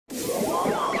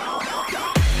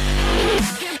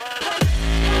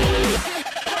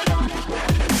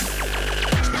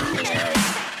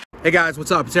Hey guys, what's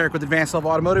up? It's Eric with Advanced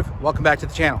Level Automotive. Welcome back to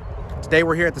the channel. Today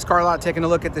we're here at this car lot taking a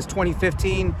look at this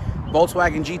 2015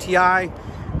 Volkswagen GTI.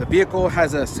 The vehicle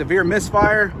has a severe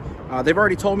misfire. They've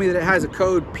already told me that it has a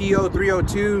code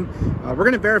P0302. We're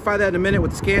going to verify that in a minute with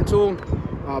the scan tool.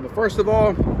 But first of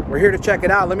all, we're here to check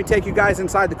it out. Let me take you guys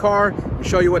inside the car and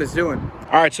show you what it's doing.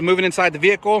 All right, so moving inside the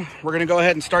vehicle, we're going to go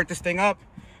ahead and start this thing up.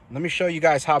 Let me show you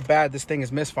guys how bad this thing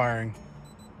is misfiring.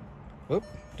 Whoop,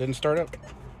 didn't start up.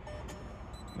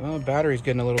 Oh, battery's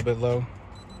getting a little bit low.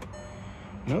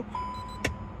 Nope.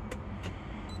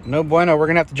 No bueno, we're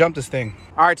gonna have to jump this thing.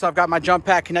 All right, so I've got my jump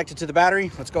pack connected to the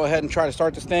battery. Let's go ahead and try to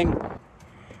start this thing.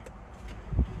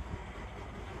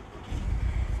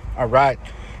 All right,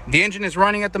 the engine is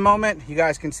running at the moment. You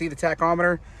guys can see the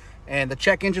tachometer and the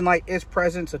check engine light is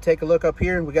present. So take a look up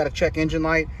here. We got a check engine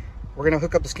light. We're gonna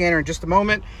hook up the scanner in just a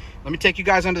moment. Let me take you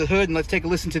guys under the hood and let's take a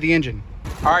listen to the engine.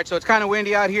 All right, so it's kind of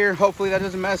windy out here. Hopefully that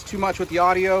doesn't mess too much with the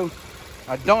audio.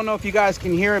 I don't know if you guys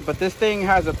can hear it, but this thing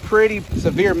has a pretty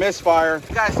severe misfire.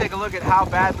 You guys take a look at how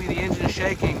badly the engine is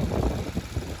shaking.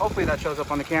 Hopefully that shows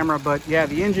up on the camera, but yeah,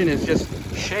 the engine is just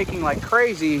shaking like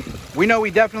crazy. We know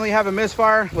we definitely have a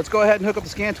misfire. Let's go ahead and hook up the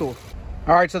scan tool.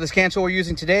 All right, so the scan tool we're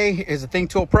using today is a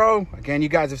THINKTOOL Pro. Again, you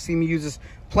guys have seen me use this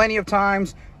plenty of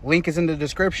times. Link is in the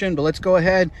description, but let's go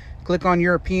ahead, click on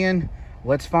European.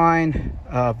 Let's find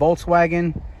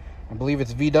Volkswagen. I believe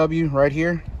it's VW right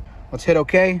here. Let's hit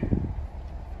OK.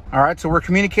 All right, so we're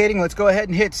communicating. Let's go ahead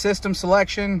and hit system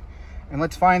selection and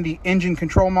let's find the engine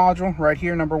control module right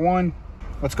here, number 1.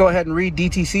 Let's go ahead and read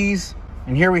DTCs.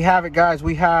 And here we have it, guys.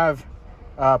 We have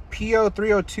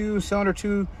P0302 cylinder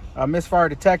 2 misfire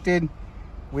detected.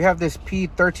 We have this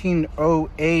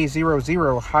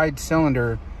P1300 hide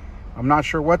cylinder. I'm not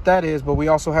sure what that is, but we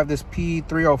also have this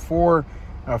P304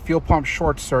 fuel pump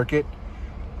short circuit.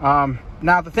 Now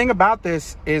the thing about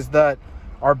this is that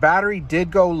our battery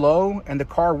did go low and the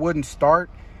car wouldn't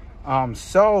start.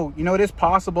 So, you know, it is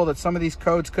possible that some of these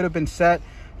codes could have been set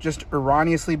just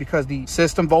erroneously because the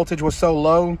system voltage was so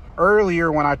low. Earlier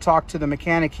when I talked to the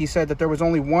mechanic, he said that there was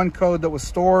only one code that was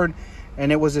stored,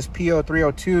 and it was this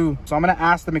P0302. So I'm gonna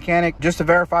ask the mechanic just to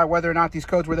verify whether or not these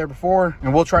codes were there before,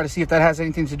 and we'll try to see if that has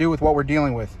anything to do with what we're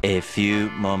dealing with. A few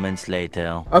moments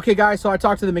later. Okay guys, so I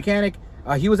talked to the mechanic.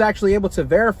 He was actually able to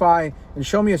verify and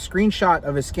show me a screenshot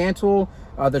of his scan tool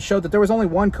that showed that there was only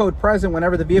one code present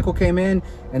whenever the vehicle came in,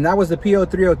 and that was the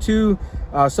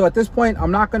P0302. So at this point,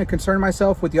 I'm not going to concern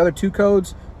myself with the other 2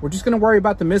 codes. We're just going to worry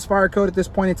about the misfire code at this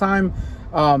point in time.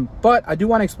 But I do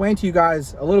want to explain to you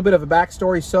guys a little bit of a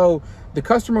backstory. So the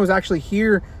customer was actually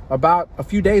here about a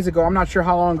few days ago. I'm not sure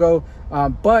how long ago,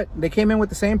 but they came in with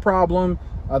the same problem.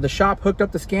 The shop hooked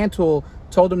up the scan tool,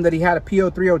 told him that he had a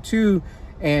P0302.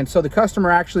 And so the customer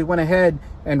actually went ahead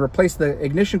and replaced the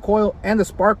ignition coil and the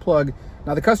spark plug.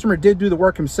 Now the customer did do the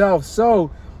work himself, so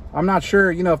I'm not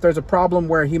sure, you know, if there's a problem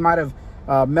where he might have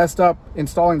messed up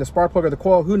installing the spark plug or the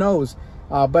coil, who knows.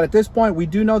 But at this point, we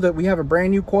do know that we have a brand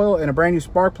new coil and a brand new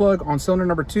spark plug on cylinder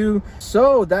number 2.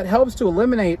 So that helps to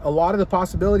eliminate a lot of the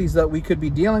possibilities that we could be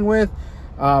dealing with.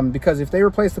 Because if they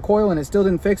replace the coil and it still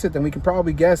didn't fix it, then we can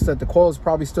probably guess that the coil is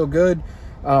probably still good.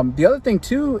 The other thing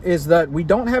too is that we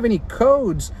don't have any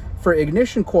codes for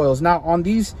ignition coils. Now on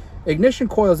these ignition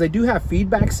coils, they do have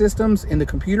feedback systems in the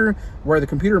computer where the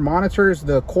computer monitors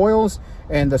the coils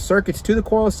and the circuits to the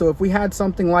coils. So if we had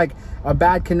something like a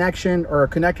bad connection or a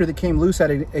connector that came loose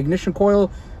at an ignition coil,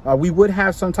 we would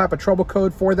have some type of trouble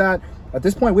code for that. At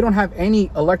this point, we don't have any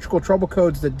electrical trouble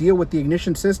codes that deal with the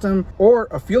ignition system or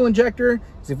a fuel injector.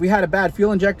 So if we had a bad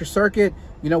fuel injector circuit,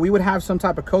 you know, we would have some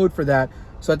type of code for that.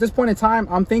 So at this point in time,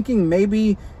 I'm thinking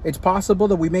maybe it's possible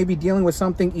that we may be dealing with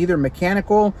something either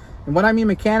mechanical. And what I mean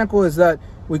mechanical is that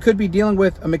we could be dealing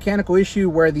with a mechanical issue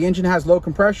where the engine has low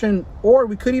compression, or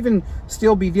we could even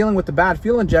still be dealing with the bad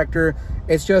fuel injector.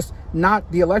 It's just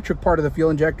not the electric part of the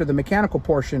fuel injector, the mechanical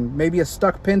portion, maybe a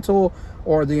stuck pintle,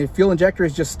 or the fuel injector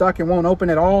is just stuck and won't open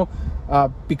at all.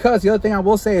 Because the other thing I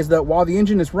will say is that while the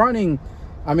engine is running,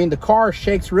 I mean, the car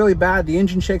shakes really bad, the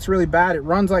engine shakes really bad, it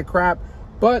runs like crap,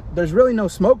 but there's really no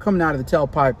smoke coming out of the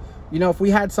tailpipe. You know, if we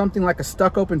had something like a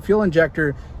stuck open fuel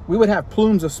injector, we would have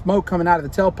plumes of smoke coming out of the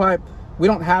tailpipe. We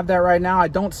don't have that right now. I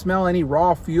don't smell any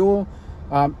raw fuel.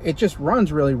 It just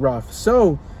runs really rough.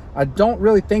 So I don't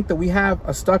really think that we have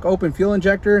a stuck open fuel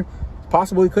injector.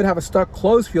 Possibly we could have a stuck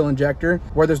closed fuel injector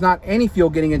where there's not any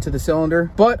fuel getting into the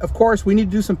cylinder. But of course, we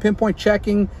need to do some pinpoint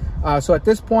checking. So at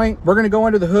this point, we're gonna go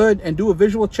under the hood and do a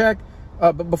visual check.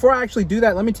 But before I actually do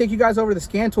that, let me take you guys over to the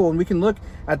scan tool and we can look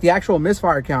at the actual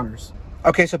misfire counters.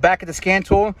 Okay, so back at the scan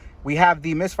tool, we have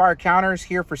the misfire counters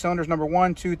here for cylinders number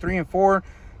 1, 2, 3, and 4.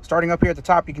 Starting up here at the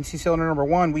top, you can see cylinder number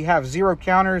 1. We have 0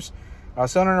 counters.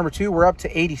 Cylinder number 2, we're up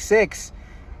to 86.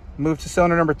 Move to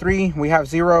cylinder number 3, we have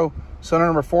 0. Cylinder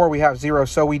number 4, we have 0.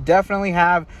 So we definitely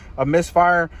have a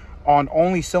misfire on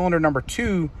only cylinder number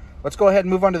 2. Let's go ahead and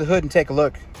move under the hood and take a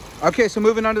look. Okay, so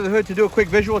moving under the hood to do a quick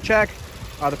visual check.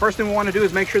 The first thing we want to do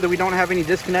is make sure that we don't have any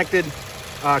disconnected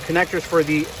connectors for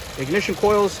the ignition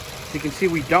coils. So you can see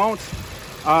we don't.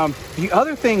 The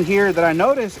other thing here that I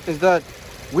noticed is that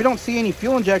we don't see any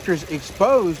fuel injectors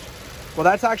exposed. Well,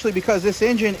 that's actually because this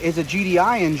engine is a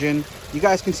GTI engine. You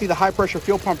guys can see the high pressure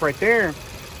fuel pump right there.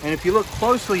 And if you look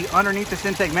closely underneath this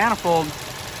intake manifold,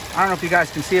 I don't know if you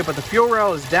guys can see it, but the fuel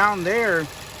rail is down there.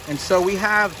 And so we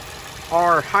have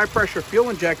our high pressure fuel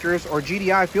injectors, or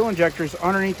GTI fuel injectors,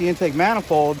 underneath the intake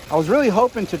manifold. I was really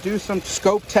hoping to do some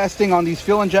scope testing on these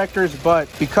fuel injectors, but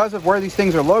because of where these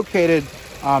things are located,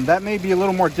 that may be a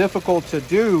little more difficult to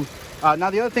do. Now,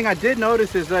 the other thing I did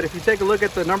notice is that if you take a look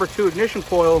at the number 2 ignition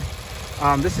coil,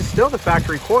 this is still the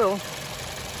factory coil.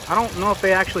 I don't know if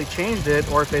they actually changed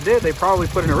it, or if they did, they probably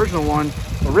put an original one.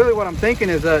 But really what I'm thinking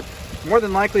is that more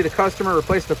than likely the customer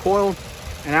replaced the coil,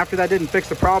 and after that didn't fix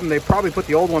the problem, they probably put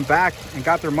the old one back and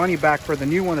got their money back for the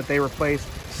new one that they replaced.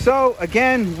 So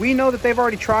again, we know that they've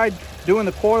already tried doing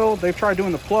the coil, they've tried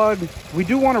doing the plug. We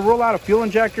do want to rule out a fuel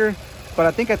injector, but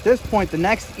I think at this point the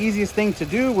next easiest thing to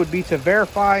do would be to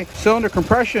verify cylinder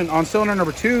compression on cylinder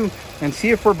number 2 and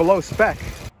see if we're below spec.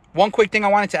 One quick thing I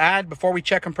wanted to add before we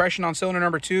check compression on cylinder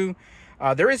number 2,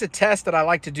 there is a test that I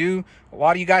like to do. A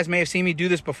lot of you guys may have seen me do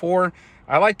this before.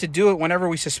 I like to do it whenever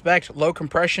we suspect low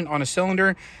compression on a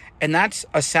cylinder, and that's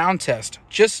a sound test.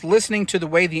 Just listening to the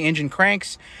way the engine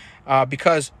cranks,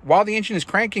 because while the engine is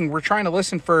cranking, we're trying to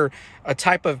listen for a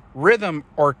type of rhythm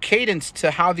or cadence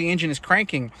to how the engine is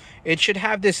cranking. It should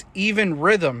have this even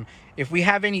rhythm. If we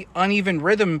have any uneven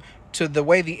rhythm to the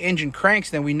way the engine cranks,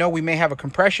 then we know we may have a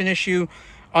compression issue.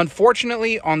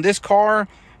 Unfortunately, on this car,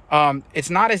 it's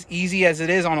not as easy as it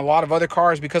is on a lot of other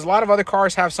cars, because a lot of other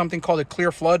cars have something called a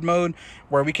clear flood mode,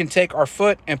 where we can take our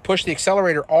foot and push the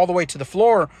accelerator all the way to the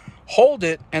floor, hold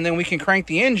it, and then we can crank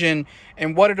the engine.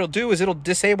 And what it'll do is it'll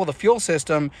disable the fuel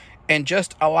system and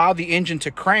just allow the engine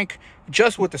to crank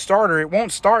just with the starter. It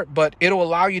won't start, but it'll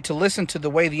allow you to listen to the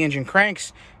way the engine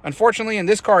cranks. Unfortunately, in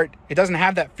this car, it doesn't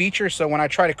have that feature. So when I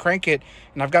try to crank it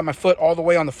and I've got my foot all the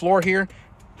way on the floor here,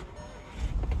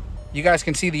 you guys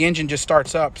can see the engine just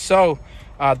starts up. So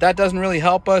that doesn't really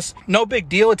help us. No big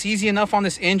deal. It's easy enough on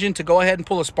this engine to go ahead and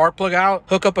pull a spark plug out,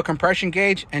 hook up a compression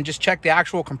gauge, and just check the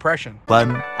actual compression.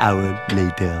 1 hour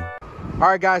later. All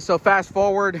right, guys, so fast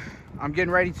forward. I'm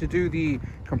getting ready to do the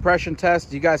compression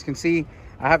test. You guys can see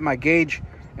I have my gauge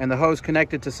and the hose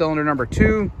connected to cylinder number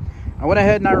 2. I went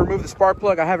ahead and I removed the spark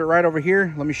plug. I have it right over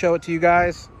here. Let me show it to you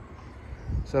guys.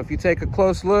 So if you take a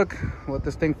close look, let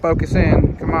this thing focus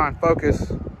in. Come on,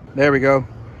 focus. There we go.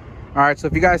 All right, so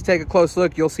if you guys take a close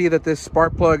look, you'll see that this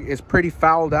spark plug is pretty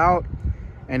fouled out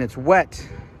and it's wet.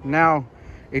 Now,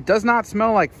 it does not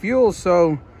smell like fuel,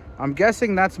 so I'm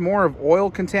guessing that's more of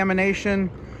oil contamination.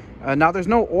 Now, there's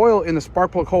no oil in the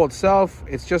spark plug hole itself.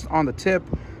 It's just on the tip.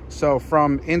 So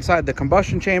from inside the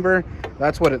combustion chamber,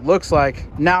 that's what it looks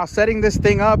like. Now, setting this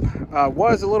thing up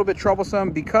was a little bit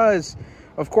troublesome because,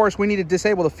 of course, we need to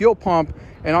disable the fuel pump.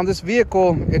 And on this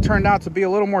vehicle, it turned out to be a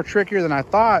little more trickier than I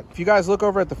thought. If you guys look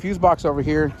over at the fuse box over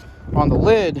here on the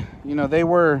lid, you know, they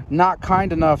were not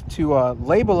kind enough to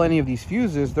label any of these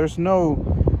fuses. There's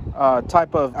no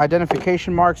type of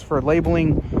identification marks for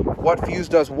labeling what fuse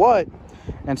does what.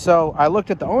 And so I looked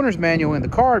at the owner's manual in the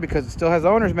car, because it still has the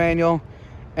owner's manual,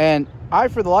 and I,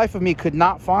 for the life of me, could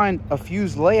not find a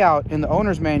fuse layout in the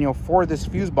owner's manual for this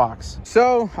fuse box.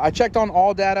 So I checked on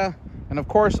all data. And of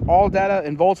course, all data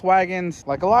in Volkswagens,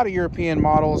 like a lot of European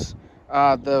models,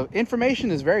 the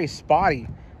information is very spotty.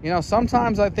 You know,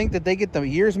 sometimes I think that they get the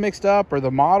years mixed up or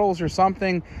the models or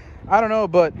something. I don't know,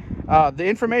 but the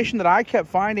information that I kept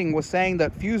finding was saying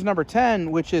that fuse number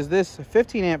 10, which is this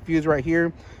 15 amp fuse right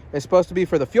here, is supposed to be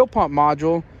for the fuel pump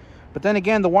module. But then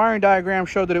again, the wiring diagram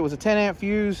showed that it was a 10 amp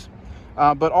fuse.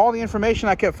 But all the information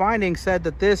I kept finding said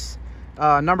that this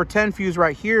number 10 fuse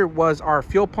right here was our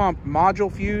fuel pump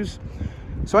module fuse.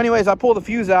 So anyways, I pull the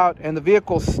fuse out and the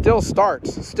vehicle still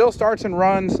starts and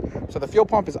runs. So the fuel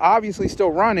pump is obviously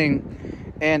still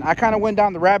running. And I kind of went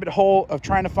down the rabbit hole of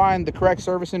trying to find the correct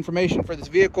service information for this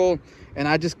vehicle. And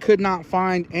I just could not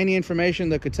find any information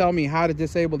that could tell me how to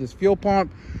disable this fuel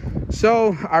pump.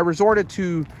 So I resorted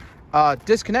to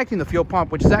disconnecting the fuel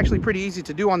pump, which is actually pretty easy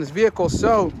to do on this vehicle.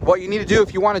 So what you need to do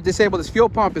if you want to disable this fuel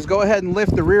pump is go ahead and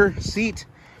lift the rear seat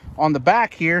on the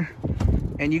back here,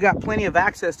 and you got plenty of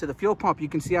access to the fuel pump. You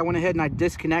can see I went ahead and I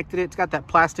disconnected it. It's got that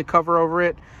plastic cover over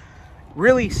it.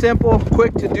 Really simple,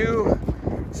 quick to do.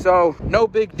 So no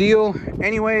big deal.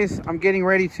 Anyways, I'm getting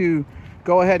ready to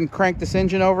go ahead and crank this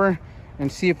engine over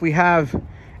and see if we have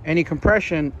any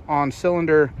compression on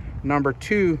cylinder number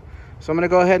 2. So I'm going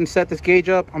to go ahead and set this gauge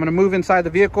up. I'm going to move inside the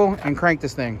vehicle and crank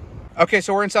this thing. Okay,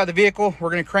 so we're inside the vehicle. We're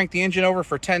going to crank the engine over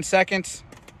for 10 seconds.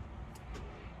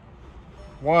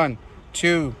 1,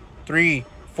 2, 3,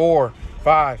 4,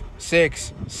 5,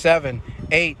 6, 7,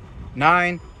 8,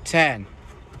 9, 10.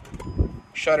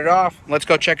 Shut it off. Let's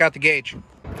go check out the gauge.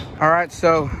 All right,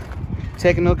 so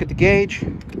taking a look at the gauge.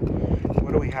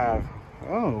 What do we have?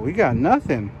 Oh, we got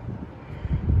nothing.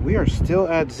 We are still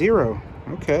at 0.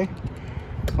 Okay,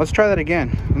 let's try that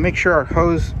again. Make sure our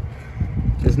hose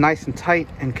is nice and tight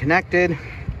and connected.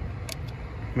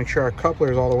 Make sure our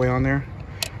coupler is all the way on there.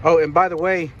 Oh, and by the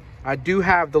way, I do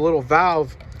have the little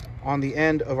valve on the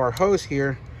end of our hose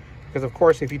here, because of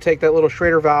course if you take that little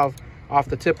Schrader valve off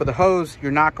the tip of the hose,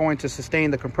 you're not going to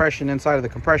sustain the compression inside of the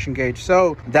compression gauge.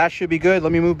 So that should be good.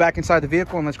 Let me move back inside the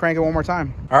vehicle and let's crank it one more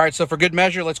time. All right, so for good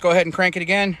measure, let's go ahead and crank it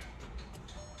again.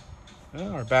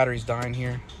 Oh, our battery's dying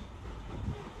here.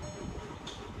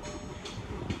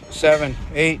 7,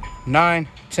 8, 9,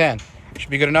 10. Should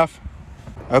be good enough.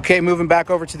 Okay, moving back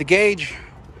over to the gauge.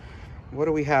 What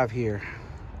do we have here?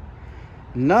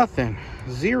 Nothing.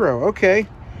 0. Okay,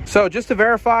 so just to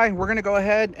verify, we're going to go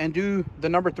ahead and do the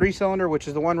number 3 cylinder, which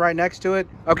is the one right next to it.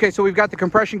 Okay, so we've got the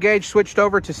compression gauge switched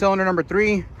over to cylinder number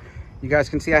 3. You guys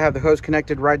can see I have the hose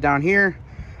connected right down here.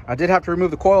 I did have to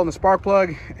remove the coil and the spark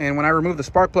plug, and when I removed the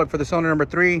spark plug for the cylinder number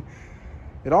 3,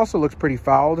 it also looks pretty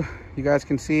fouled. You guys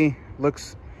can see,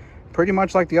 looks pretty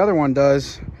much like the other one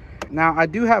does. Now, I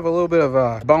do have a little bit of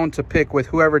a bone to pick with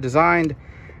whoever designed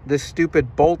this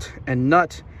stupid bolt and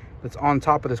nut that's on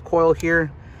top of this coil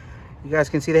here. You guys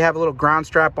can see they have a little ground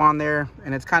strap on there,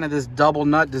 and it's kind of this double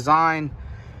nut design.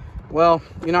 Well,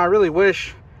 you know, I really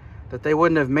wish that they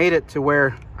wouldn't have made it to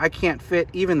where I can't fit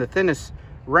even the thinnest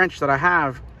wrench that I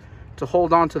have to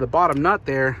hold on to the bottom nut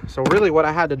there. So really what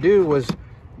I had to do was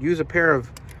use a pair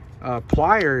of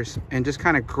pliers and just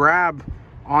kind of grab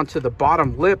onto the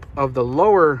bottom lip of the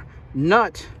lower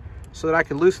nut so that I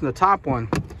could loosen the top one.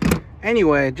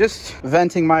 Anyway, just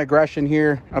venting my aggression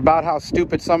here about how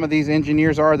stupid some of these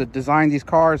engineers are that design these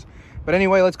cars. But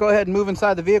anyway, let's go ahead and move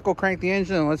inside the vehicle, crank the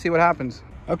engine, and let's see what happens.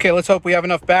 Okay, let's hope we have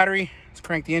enough battery. Let's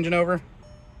crank the engine over.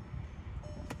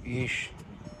 Yeesh.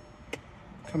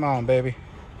 Come on, baby.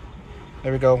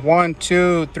 There we go. 1,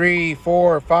 2, 3,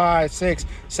 4, 5, 6,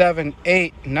 7,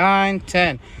 8, 9,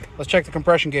 10. Let's check the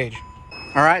compression gauge.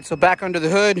 All right, so back under the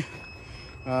hood.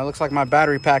 Looks like my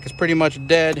battery pack is pretty much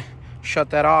dead. Shut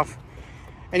that off.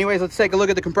 Anyways, let's take a look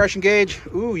at the compression gauge.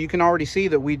 Ooh, you can already see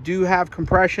that we do have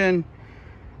compression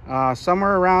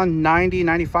somewhere around 90,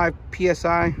 95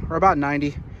 PSI, or about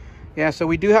 90. Yeah, so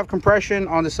we do have compression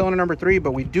on the cylinder number 3,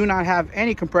 but we do not have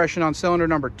any compression on cylinder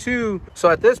number 2. So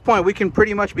at this point, we can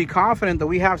pretty much be confident that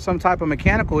we have some type of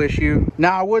mechanical issue.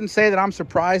 Now, I wouldn't say that I'm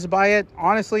surprised by it.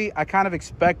 Honestly, I kind of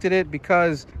expected it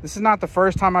because this is not the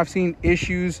first time I've seen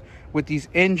issues with these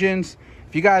engines.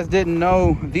 If you guys didn't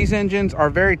know, these engines are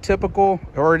very typical,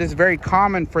 or it is very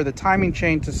common for the timing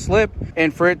chain to slip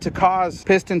and for it to cause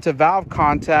piston to valve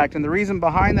contact. And the reason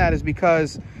behind that is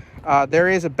because there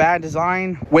is a bad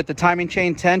design with the timing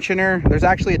chain tensioner. There's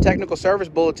actually a technical service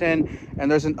bulletin,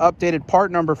 and there's an updated part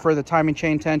number for the timing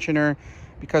chain tensioner.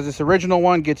 Because this original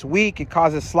one gets weak, it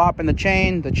causes slop in the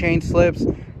chain slips,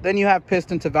 then you have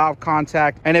piston to valve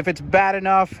contact. And if it's bad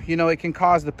enough, you know, it can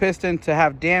cause the piston to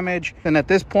have damage. And at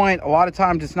this point, a lot of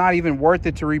times it's not even worth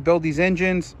it to rebuild these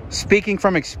engines. Speaking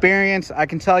from experience, I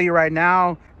can tell you right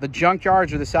now, the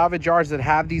junkyards or the salvage yards that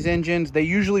have these engines, they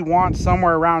usually want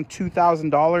somewhere around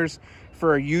 $2,000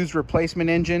 for a used replacement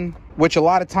engine, which a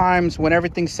lot of times when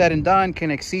everything's said and done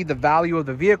can exceed the value of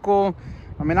the vehicle.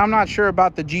 I mean, I'm not sure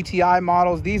about the GTI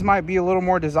models. These might be a little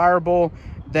more desirable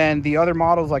than the other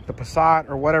models like the Passat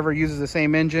or whatever uses the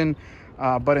same engine.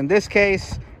 But in this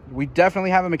case, we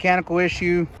definitely have a mechanical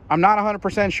issue. I'm not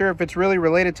 100% sure if it's really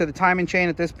related to the timing chain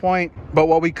at this point. But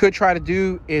what we could try to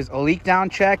do is a leak down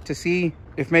check to see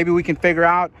if maybe we can figure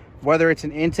out whether it's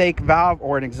an intake valve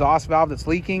or an exhaust valve that's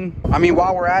leaking. I mean,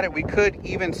 while we're at it, we could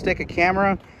even stick a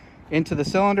camera into the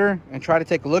cylinder and try to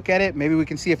take a look at it. Maybe we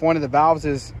can see if one of the valves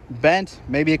is bent.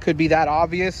 Maybe it could be that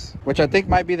obvious, which I think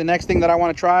might be the next thing that I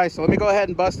want to try. So let me go ahead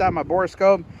and bust out my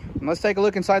borescope and let's take a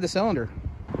look inside the cylinder.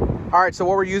 All right, so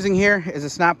what we're using here is a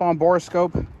snap-on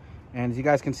borescope, and as you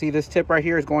guys can see, this tip right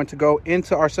here is going to go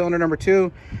into our cylinder number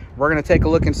 2. We're going to take a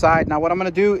look inside. Now what I'm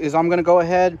going to do is I'm going to go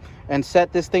ahead and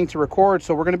set this thing to record,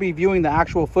 so we're going to be viewing the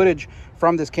actual footage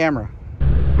from this camera.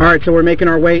 All right, so we're making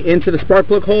our way into the spark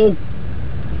plug hole.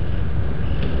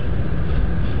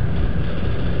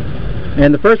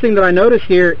 And the first thing that I notice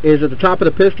here is that the top of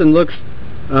the piston looks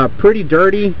pretty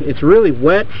dirty. It's really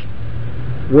wet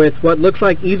with what looks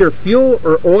like either fuel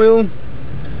or oil.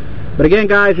 But again,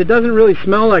 guys, it doesn't really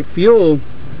smell like fuel,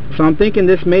 so I'm thinking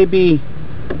this may be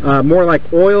more like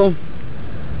oil.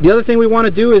 The other thing we want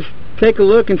to do is take a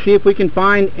look and see if we can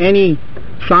find any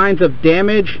signs of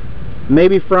damage,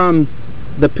 maybe from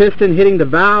the piston hitting the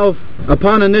valve.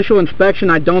 Upon initial inspection,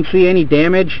 I don't see any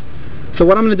damage. So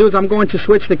what I'm going to do is I'm going to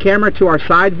switch the camera to our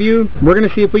side view. We're going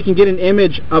to see if we can get an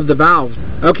image of the valves.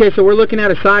 Okay, so we're looking at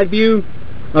a side view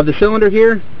of the cylinder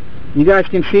here. You guys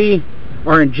can see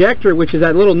our injector, which is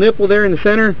that little nipple there in the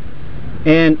center,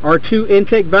 and our two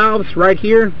intake valves right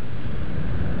here.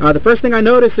 The first thing I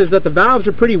notice is that the valves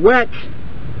are pretty wet.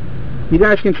 You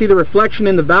guys can see the reflection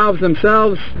in the valves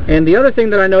themselves. And the other thing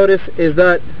that I notice is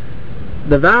that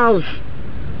the valves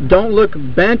don't look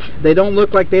bent. They don't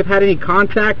look like they've had any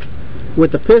contact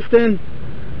with the piston,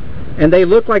 and they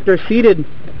look like they're seated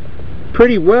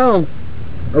pretty well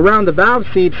around the valve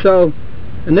seat. So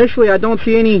initially I don't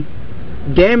see any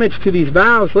damage to these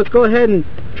valves. Let's go ahead and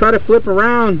try to flip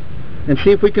around and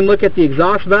see if we can look at the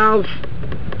exhaust valves.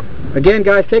 Again,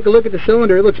 guys, take a look at the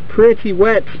cylinder. It looks pretty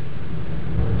wet.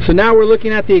 So now we're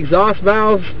looking at the exhaust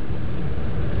valves,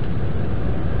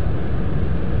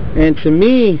 and to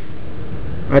me,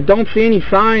 I don't see any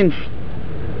signs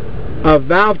of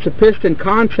valve to piston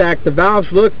contact. The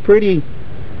valves look pretty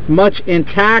much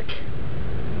intact,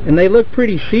 and they look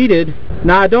pretty seated.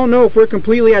 Now, I don't know if we're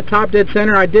completely at top dead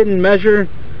center. I didn't measure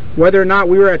whether or not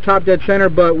we were at top dead center,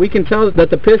 but we can tell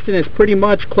that the piston is pretty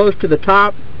much close to the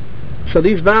top. So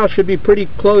these valves should be pretty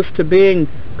close to being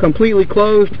completely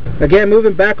closed. Again,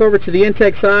 moving back over to the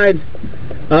intake side,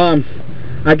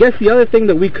 I guess the other thing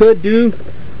that we could do,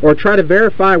 or try to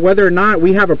verify whether or not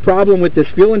we have a problem with this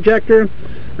fuel injector,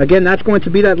 again, that's going to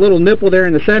be that little nipple there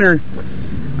in the center.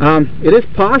 It is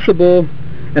possible,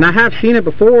 and I have seen it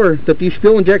before, that these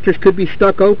fuel injectors could be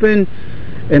stuck open,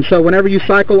 and so whenever you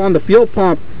cycle on the fuel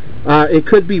pump, it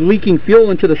could be leaking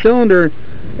fuel into the cylinder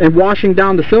and washing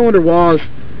down the cylinder walls,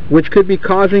 which could be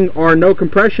causing our no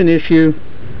compression issue.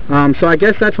 So I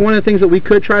guess that's one of the things that we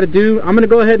could try to do. I'm going to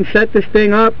go ahead and set this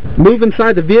thing up, move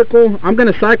inside the vehicle. I'm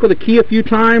going to cycle the key a few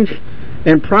times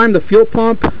and prime the fuel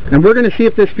pump, and we're going to see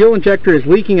if this fuel injector is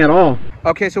leaking at all.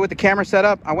 Okay, so with the camera set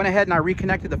up, I went ahead and I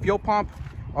reconnected the fuel pump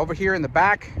over here in the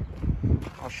back.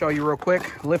 I'll show you real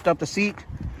quick. Lift up the seat.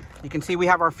 You can see we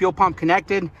have our fuel pump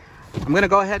connected. I'm going to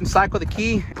go ahead and cycle the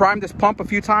key, prime this pump a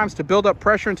few times to build up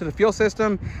pressure into the fuel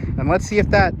system, and let's see if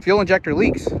that fuel injector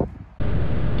leaks.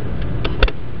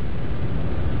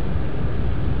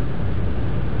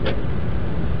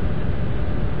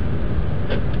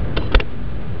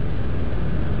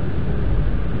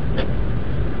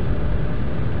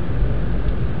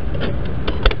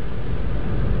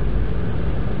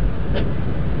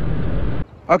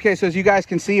 Okay, so as you guys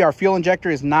can see, our fuel injector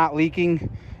is not leaking.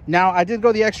 Now, I did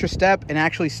go the extra step and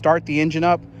actually start the engine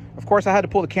up. Of course, I had to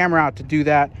pull the camera out to do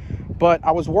that, but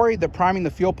I was worried that priming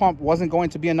the fuel pump wasn't going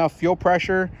to be enough fuel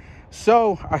pressure.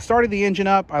 So I started the engine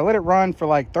up, I let it run for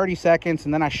like 30 seconds,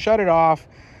 and then I shut it off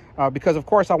because, of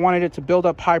course, I wanted it to build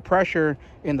up high pressure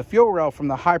in the fuel rail from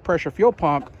the high pressure fuel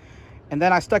pump. And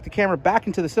then I stuck the camera back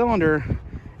into the cylinder,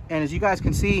 and as you guys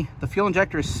can see, the fuel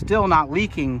injector is still not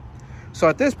leaking. So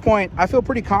at this point, I feel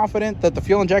pretty confident that the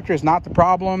fuel injector is not the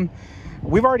problem.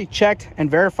 We've already checked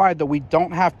and verified that we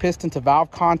don't have piston to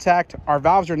valve contact. Our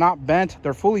valves are not bent,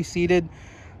 they're fully seated.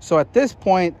 So at this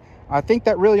point, I think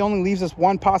that really only leaves us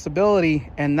one possibility,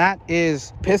 and that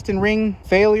is piston ring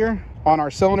failure on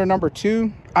our cylinder number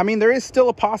 2. I mean, there is still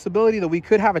a possibility that we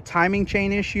could have a timing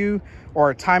chain issue or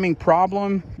a timing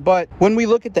problem, but when we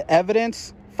look at the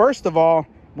evidence, first of all,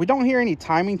 we don't hear any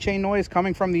timing chain noise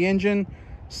coming from the engine.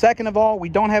 Second of all, we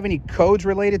don't have any codes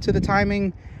related to the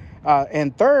timing.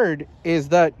 And third is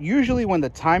that usually when the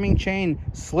timing chain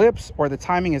slips or the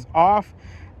timing is off,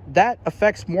 that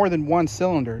affects more than one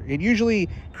cylinder. It usually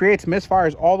creates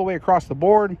misfires all the way across the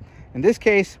board. In this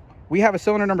case, we have a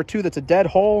cylinder number 2 that's a dead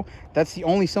hole. That's the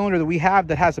only cylinder that we have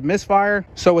that has a misfire.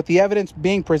 So with the evidence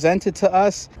being presented to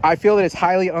us, I feel that it's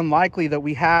highly unlikely that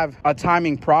we have a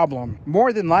timing problem.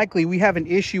 More than likely, we have an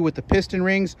issue with the piston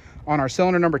rings on our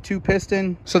cylinder number 2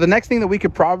 piston. So the next thing that we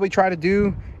could probably try to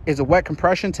do is a wet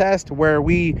compression test, where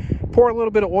we pour a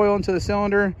little bit of oil into the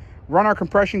cylinder, run our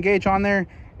compression gauge on there,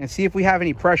 and see if we have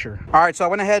any pressure. All right, so I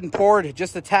went ahead and poured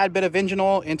just a tad bit of engine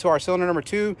oil into our cylinder number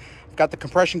 2. I've got the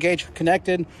compression gauge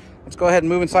connected. Let's go ahead and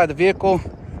move inside the vehicle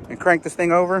and crank this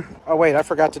thing over. Oh wait, I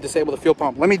forgot to disable the fuel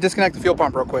pump. Let me disconnect the fuel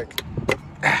pump real quick.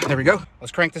 There we go.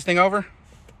 Let's crank this thing over.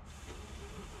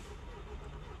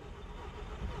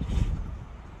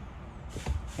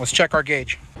 Let's check our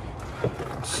gauge.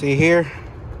 Let's see here.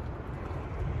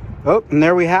 Oh, and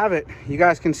there we have it. You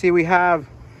guys can see we have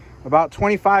about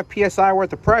 25 psi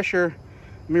worth of pressure.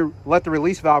 Let me let the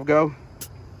release valve go.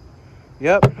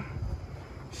 Yep.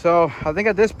 So I think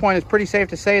at this point it's pretty safe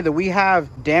to say that we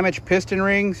have damaged piston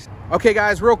rings. Okay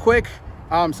guys, real quick,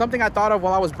 something I thought of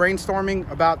while I was brainstorming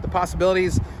about the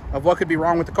possibilities of what could be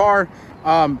wrong with the car.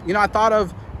 You know, I thought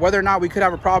of whether or not we could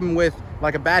have a problem with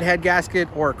like a bad head gasket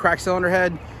or a cracked cylinder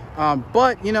head.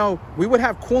 But you know, we would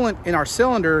have coolant in our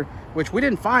cylinder, which we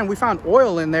didn't find. We found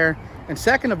oil in there. And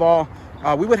second of all,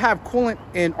 we would have coolant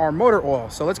in our motor oil.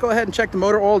 So let's go ahead and check the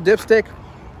motor oil dipstick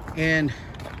and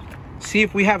see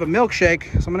if we have a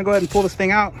milkshake. So I'm gonna go ahead and pull this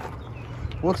thing out.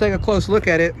 We'll take a close look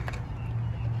at it.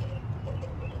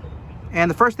 And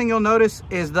the first thing you'll notice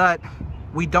is that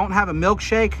we don't have a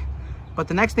milkshake, but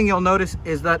the next thing you'll notice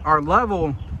is that our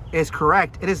level is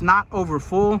correct. It is not over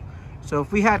full. So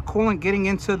if we had coolant getting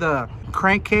into the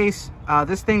crankcase,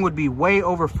 this thing would be way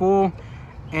over full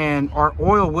and our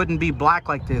oil wouldn't be black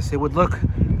like this. It would look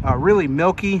really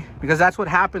milky, because that's what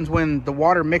happens when the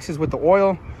water mixes with the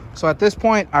oil. So at this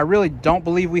point, I really don't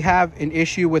believe we have an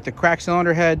issue with the cracked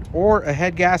cylinder head or a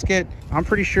head gasket. I'm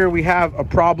pretty sure we have a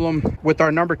problem with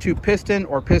our number 2 piston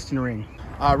or piston ring.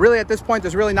 Really at this point,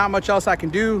 there's really not much else I can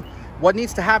do. What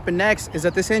needs to happen next is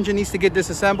that this engine needs to get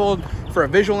disassembled for a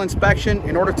visual inspection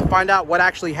in order to find out what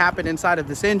actually happened inside of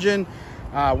this engine,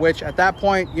 which at that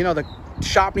point, you know, the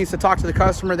shop needs to talk to the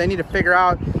customer. They need to figure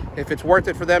out if it's worth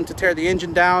it for them to tear the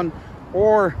engine down,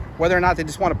 or whether or not they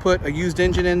just want to put a used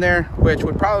engine in there, which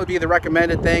would probably be the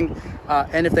recommended thing.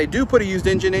 And if they do put a used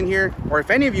engine in here, or if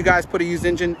any of you guys put a used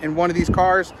engine in one of these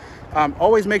cars,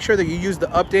 always make sure that you use the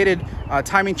updated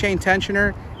timing chain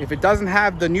tensioner. If it doesn't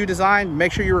have the new design,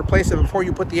 make sure you replace it before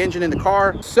you put the engine in the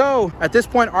car. So at this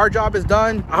point, our job is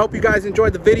done. I hope you guys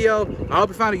enjoyed the video. I hope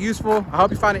you found it useful. I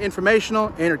hope you found it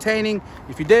informational, entertaining.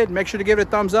 If you did, make sure to give it a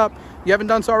thumbs up. If you haven't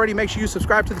done so already, make sure you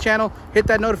subscribe to the channel, hit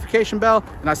that notification bell,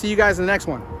 and I'll see you guys in the next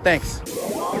one. Thanks.